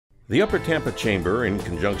The Upper Tampa Chamber, in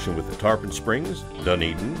conjunction with the Tarpon Springs,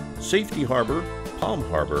 Dunedin, Safety Harbor, Palm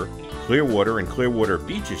Harbor, Clearwater, and Clearwater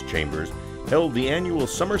Beaches Chambers, held the annual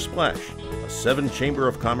Summer Splash, a 7 Chamber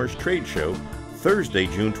of Commerce trade show, Thursday,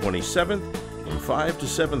 June 27th, from 5 to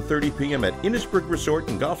 7:30 p.m. at Innisbrook Resort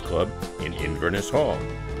and Golf Club in Inverness Hall.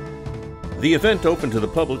 The event, open to the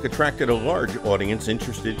public, attracted a large audience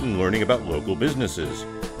interested in learning about local businesses.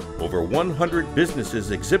 Over 100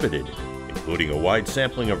 businesses exhibited, including a wide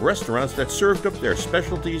sampling of restaurants that served up their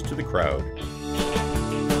specialties to the crowd.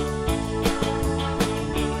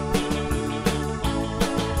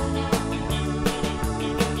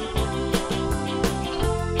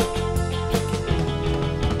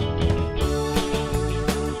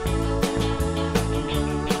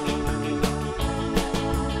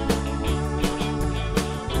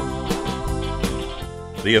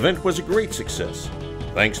 The event was a great success,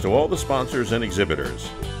 thanks to all the sponsors and exhibitors.